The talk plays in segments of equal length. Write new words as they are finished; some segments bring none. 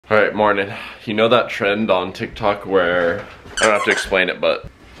Alright, morning. You know that trend on TikTok where, I don't have to explain it, but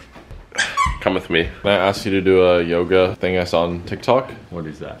come with me. Can I ask you to do a yoga thing I saw on TikTok? What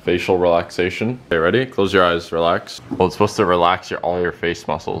is that? Facial relaxation. Okay, ready? Close your eyes, relax. Well, it's supposed to relax all your face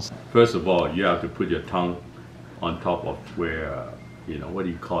muscles. First of all, you have to put your tongue on top of where, you know, what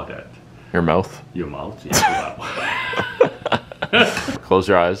do you call that? Your mouth. Your mouth, yeah. Close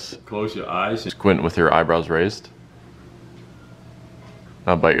your eyes. Close your eyes. Squint with your eyebrows raised.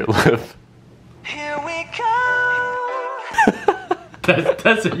 Now bite your lip. Here we go.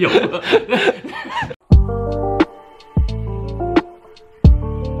 That's a yoga.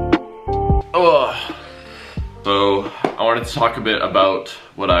 So I wanted to talk a bit about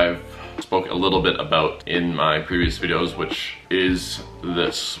what I've spoke a little bit about in my previous videos, which is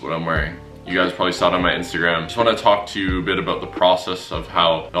this, what I'm wearing. You guys probably saw it on my Instagram. Just want to talk to you a bit about the process of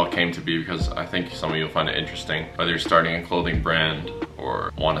how it all came to be, because I think some of you will find it interesting, whether you're starting a clothing brand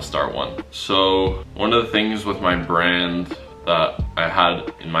or want to start one. So one of the things with my brand that I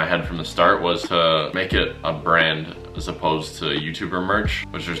had in my head from the start was to make it a brand as opposed to YouTuber merch,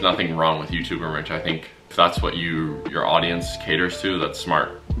 which there's nothing wrong with YouTuber merch. I think if that's what your audience caters to, that's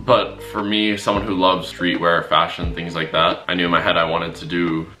smart. But for me, someone who loves streetwear, fashion, things like that, I knew in my head I wanted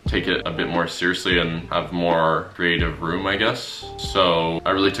to take it a bit more seriously and have more creative room, I guess. So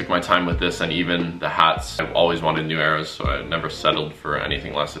I really took my time with this, and even the hats. I've always wanted New Eras, so I never settled for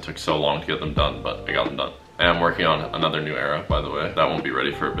anything less. It took so long to get them done, but I got them done. And I'm working on another New Era, by the way. That won't be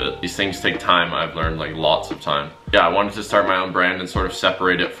ready for a bit. These things take time. I've learned like lots of time. Yeah, I wanted to start my own brand and sort of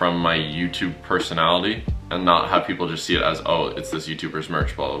separate it from my YouTube personality and not have people just see it as, oh, it's this YouTuber's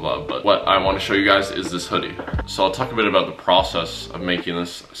merch, blah, blah, blah. But what I want to show you guys is this hoodie. So I'll talk a bit about the process of making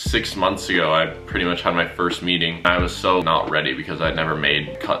this. 6 months ago, I pretty much had my first meeting. I was so not ready because I'd never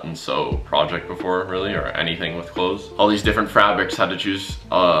made cut and sew project before, really, or anything with clothes. All these different fabrics, had to choose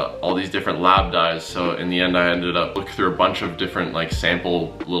all these different lab dyes. So in the end, I ended up looking through a bunch of different like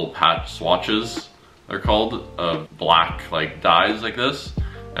sample little patch swatches, they're called, of black like dyes like this.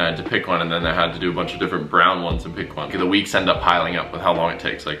 And I had to pick one, and then I had to do a bunch of different brown ones and pick one. The weeks end up piling up with how long it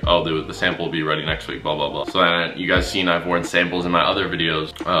takes. Like, oh, the sample will be ready next week, blah, blah, blah. So then you guys seen I've worn samples in my other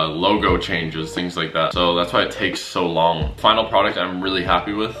videos, logo changes, things like that. So that's why it takes so long. Final product I'm really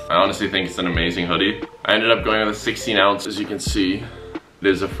happy with. I honestly think it's an amazing hoodie. I ended up going with a 16 ounce, as you can see. It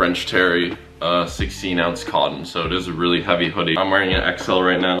is a French Terry 16 ounce cotton, so it is a really heavy hoodie. I'm wearing an XL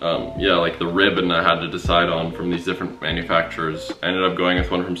right now. Yeah, like the ribbon I had to decide on from these different manufacturers. I ended up going with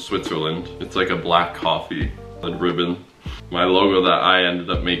one from Switzerland. It's like a black coffee ribbon. My logo that I ended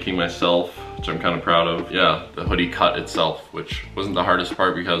up making myself, which I'm kind of proud of. Yeah, the hoodie cut itself, which wasn't the hardest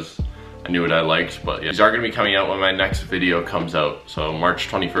part because I knew what I liked, but yeah. These are gonna be coming out when my next video comes out. So March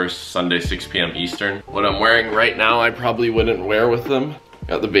 21st, Sunday, 6 p.m. Eastern. What I'm wearing right now, I probably wouldn't wear with them.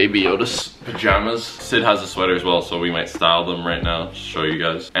 Got the Baby Yoda pajamas. Sid has a sweater as well, so we might style them right now to show you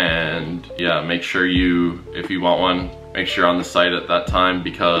guys. And yeah, make sure if you want one, make sure you're on the site at that time,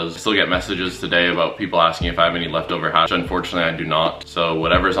 because I still get messages today about people asking if I have any leftover hats. Unfortunately, I do not. So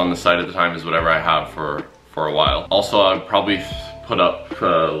whatever's on the site at the time is whatever I have for a while. Also, I'll probably put up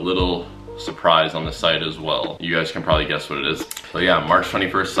a little surprise on the site as well. You guys can probably guess what it is. But yeah, March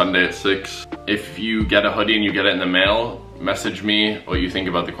 21st, Sunday at 6. If you get a hoodie and you get it in the mail, message me what you think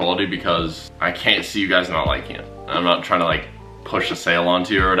about the quality, because I can't see you guys not liking it. I'm not trying to like push a sale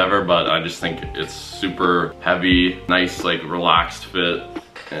onto you or whatever, but I just think it's super heavy, nice, like relaxed fit,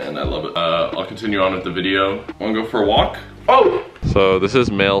 and I love it. I'll continue on with the video. Wanna go for a walk? Oh! So this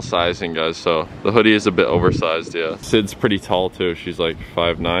is male sizing, guys, so the hoodie is a bit oversized, yeah. Sid's pretty tall too, she's like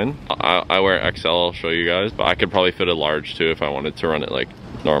 5'9". I wear XL, I'll show you guys, but I could probably fit a large too if I wanted to run it like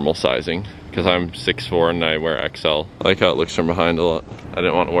normal sizing, because I'm 6'4" and I wear XL. I like how it looks from behind a lot. I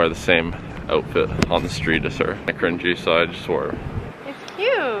didn't want to wear the same outfit on the street as her. Cringy, so I just wore It's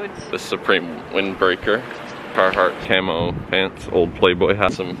cute. the Supreme windbreaker, Carhartt camo pants, old Playboy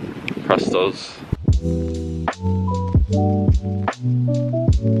hat, some Prestos.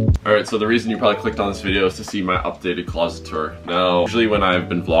 Alright, so the reason you probably clicked on this video is to see my updated closet tour. Now, usually when I've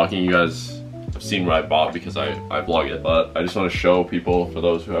been vlogging, you guys have seen what I bought because I vlog it, but I just want to show people, for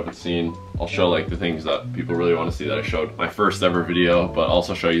those who haven't seen, I'll show like the things that people really want to see that I showed. My first ever video, but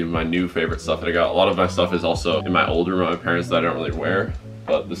also show you my new favorite stuff that I got. A lot of my stuff is also in my old room at my parents that I don't really wear,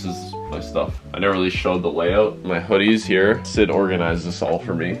 but this is my stuff. I never really showed the layout. My hoodies here, Sid organized this all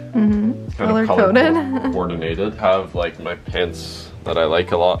for me. Mm-hmm. Kind of color coordinated. Have like my pants that I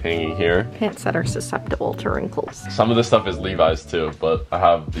like a lot hanging here. Pants that are susceptible to wrinkles. Some of this stuff is Levi's too, but I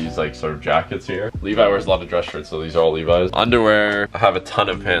have these like sort of jackets here. Levi wears a lot of dress shirts, so these are all Levi's. Underwear, I have a ton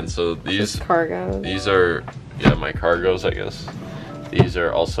of pants, so these cargos. These are, yeah, my cargos, I guess. These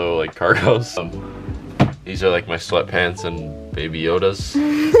are also like cargos. These are like my sweatpants and Baby Yodas.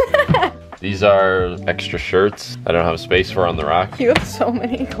 These are extra shirts I don't have space for on the rack. You have so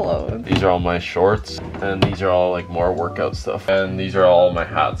many clothes. These are all my shorts, and these are all like more workout stuff. And these are all my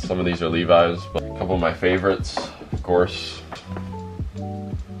hats. Some of these are Levi's, but a couple of my favorites, of course.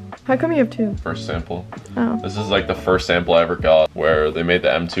 How come you have two? First sample. Oh. This is like the first sample I ever got where they made the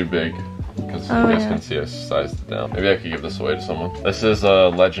M2 big. Because you guys can see I sized it down. Maybe I could give this away to someone. This is a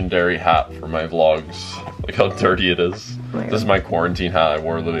legendary hat for my vlogs. Look how dirty it is. This is my quarantine hat I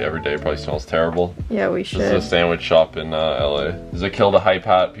wore literally every day. It probably smells terrible. Yeah, we should. This is a sandwich shop in LA. This is a Kill the Hype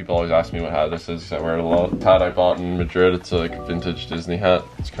hat. People always ask me what hat this is because I wear it a lot. This hat I bought in Madrid. It's like a vintage Disney hat.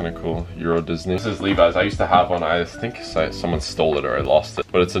 It's kind of cool. Euro Disney. This is Levi's. I used to have one. I think someone stole it or I lost it.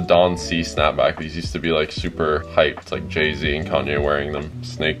 But it's a Don C snapback. These used to be like super hyped. Like Jay-Z and Kanye wearing them.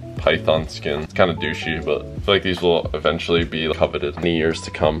 Snake python skin. It's kind of douchey, but I feel like these will eventually be coveted in the years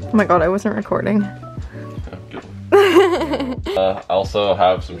to come. Oh my god, I wasn't recording. I also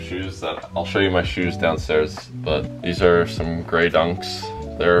have some shoes that I'll show you my shoes downstairs, but these are some gray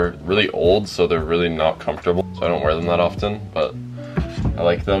Dunks. They're really old, so they're really not comfortable, so I don't wear them that often, but I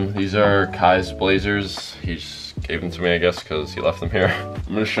like them. These are Kai's Blazers. He just gave them to me, I guess, because he left them here.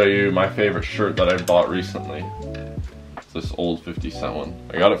 I'm gonna show you my favorite shirt that I bought recently. This old 50-cent one.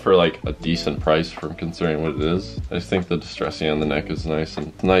 I got it for like a decent price from considering what it is. I just think the distressing on the neck is nice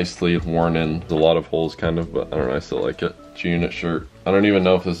and nicely worn in. There's a lot of holes kind of, but I don't know, I still like it. G-Unit shirt. I don't even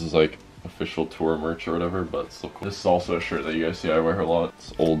know if this is like official tour merch or whatever, but it's still cool. This is also a shirt that you guys see I wear a lot.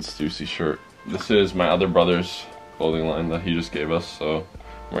 It's old Stussy shirt. This is my other brother's clothing line that he just gave us, so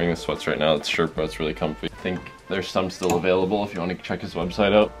I'm wearing the sweats right now. It's shirt, but it's really comfy. I think there's some still available if you want to check his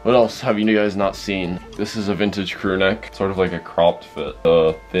website out. What else have you guys not seen? This is a vintage crew neck, sort of like a cropped fit.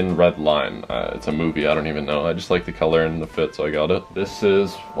 A thin red line. It's a movie, I don't even know. I just like the color and the fit, so I got it. This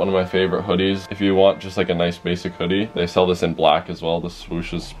is one of my favorite hoodies. If you want just like a nice basic hoodie, they sell this in black as well. The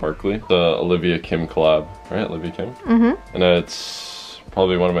swoosh is sparkly. The Olivia Kim collab, right? Olivia Kim? Mm-hmm. And it's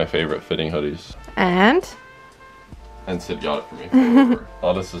probably one of my favorite fitting hoodies. And Sid got it for me.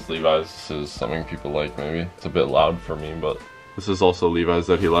 Oh, this is Levi's. This is something people like, maybe. It's a bit loud for me, but this is also Levi's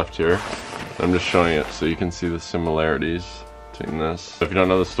that he left here. I'm just showing it so you can see the similarities between this. If you don't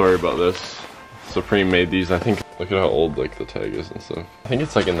know the story about this, Supreme made these, I think, look at how old like the tag is and stuff. I think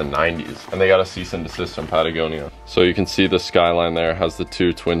it's like in the 90s, and they got a cease and desist from Patagonia. So you can see the skyline there has the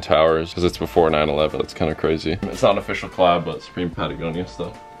two twin towers because it's before 9/11. That's kind of crazy. It's not an official collab, but Supreme Patagonia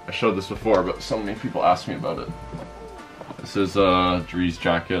stuff. I showed this before, but so many people asked me about it. This is Dree's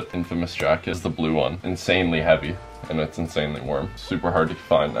jacket, infamous jacket. It's the blue one. Insanely heavy, and it's insanely warm. Super hard to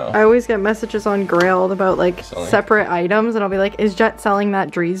find now. I always get messages on Grailed about like separate items, and I'll be like, is Jet selling that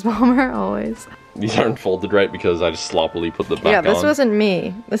Drees bomber? Always. These aren't folded right because I just sloppily put them back on. Yeah, this wasn't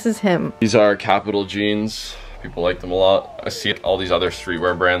me. This is him. These are Capital jeans. People like them a lot. I see all these other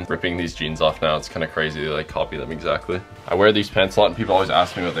streetwear brands ripping these jeans off now. It's kind of crazy. They like copy them exactly. I wear these pants a lot and people always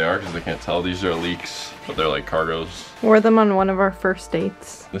ask me what they are because they can't tell. These are leaks, but they're like cargos. Wore them on one of our first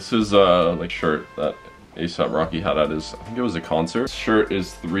dates. This is like shirt that A$AP Rocky had at his, I think it was a concert. This shirt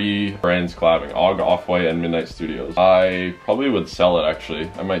is 3 brands collabing, OG, Off-White, and Midnight Studios. I probably would sell it actually.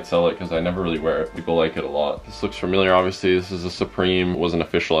 I might sell it because I never really wear it. People like it a lot. This looks familiar obviously. This is a Supreme, wasn't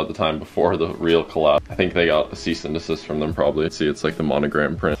official at the time before the real collab. I think they got a cease and desist from them probably. See, it's like the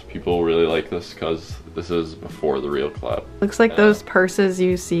monogram print. People really like this because this is before the real collab. Looks like those purses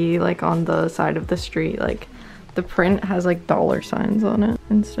you see like on the side of the street, like the print has like dollar signs on it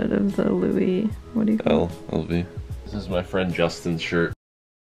instead of the Louis, what do you call it? LV. This is my friend Justin's shirt.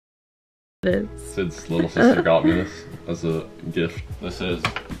 It is. Sid's little sister got me this as a gift. This is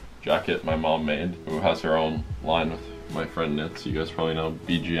jacket my mom made, who has her own line with my friend Knits. You guys probably know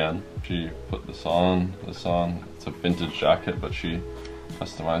BGN. She put this on. It's a vintage jacket, but she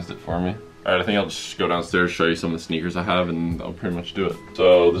customized it for me. Alright, I think I'll just go downstairs, show you some of the sneakers I have, and that'll pretty much do it.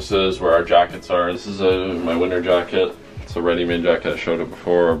 So this is where our jackets are. This is my winter jacket. It's a ready-made jacket. I showed it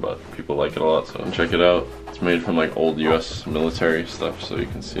before, but people like it a lot, so check it out. It's made from like old US military stuff, so you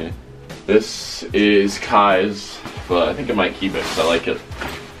can see. This is Kai's, but I think I might keep it because I like it.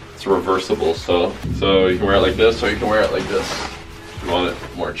 It's reversible, so you can wear it like this, or you can wear it like this. If you want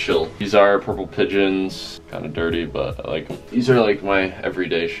it more chill. These are Purple Pigeons. Kind of dirty, but I like them. These are like my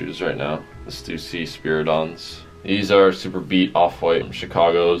everyday shoes right now. The Stussy Spiridons. These are super beat Off-White from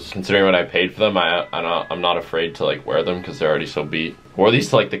Chicago's. Considering what I paid for them, I'm not afraid to like wear them because they're already so beat. I wore these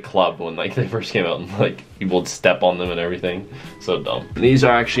to like the club when like they first came out and like people would step on them and everything. So dumb. And these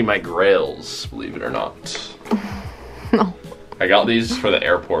are actually my Grails, believe it or not. No. I got these for the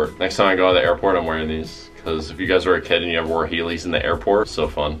airport. Next time I go to the airport, I'm wearing these because if you guys were a kid and you ever wore Heelys in the airport, so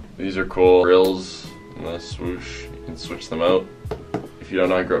fun. These are cool. Grills and the swoosh, you can switch them out. If you don't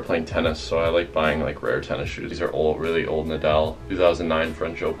know, I grew up playing tennis, so I like buying like rare tennis shoes. These are old, really old Nadal, 2009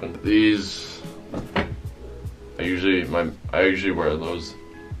 French Open. These, I usually wear those.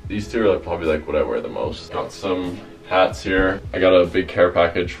 These two are probably like what I wear the most. Got some hats here. I got a big care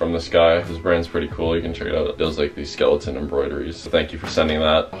package from this guy. His brand's pretty cool. You can check it out. It does like these skeleton embroideries. So thank you for sending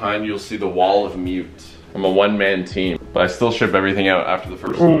that. Behind you'll see the wall of mute. I'm a one-man team, but I still ship everything out after the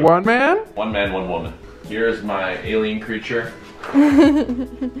first one. One man? One man, one woman. Here's my alien creature.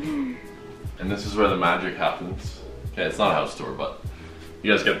 And this is where the magic happens. Okay, it's not a house tour, but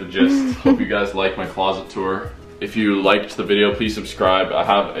you guys get the gist. Hope you guys like my closet tour. If you liked the video, please subscribe. I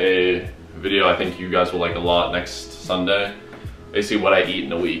have a video I think you guys will like a lot next Sunday. Basically what I eat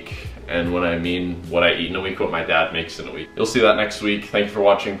in a week. And when I mean what I eat in a week, what my dad makes in a week. You'll see that next week. Thank you for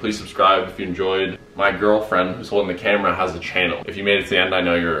watching. Please subscribe if you enjoyed. My girlfriend, who's holding the camera, has a channel. If you made it to the end, I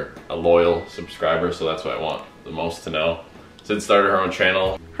know you're a loyal subscriber, so that's what I want the most to know. Sid started her own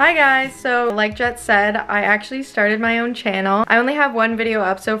channel. Hi guys, so like Jet said, I actually started my own channel. I only have one video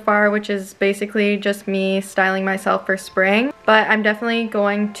up so far, which is basically just me styling myself for spring, but I'm definitely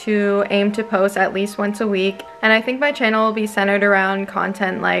going to aim to post at least once a week. And I think my channel will be centered around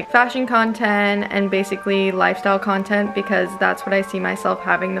content like fashion content and basically lifestyle content, because that's what I see myself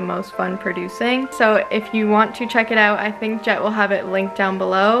having the most fun producing. So if you want to check it out, I think Jet will have it linked down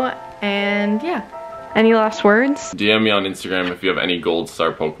below. And yeah. Any last words? DM me on Instagram if you have any gold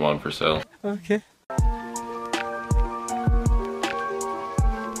star Pokemon for sale. Okay.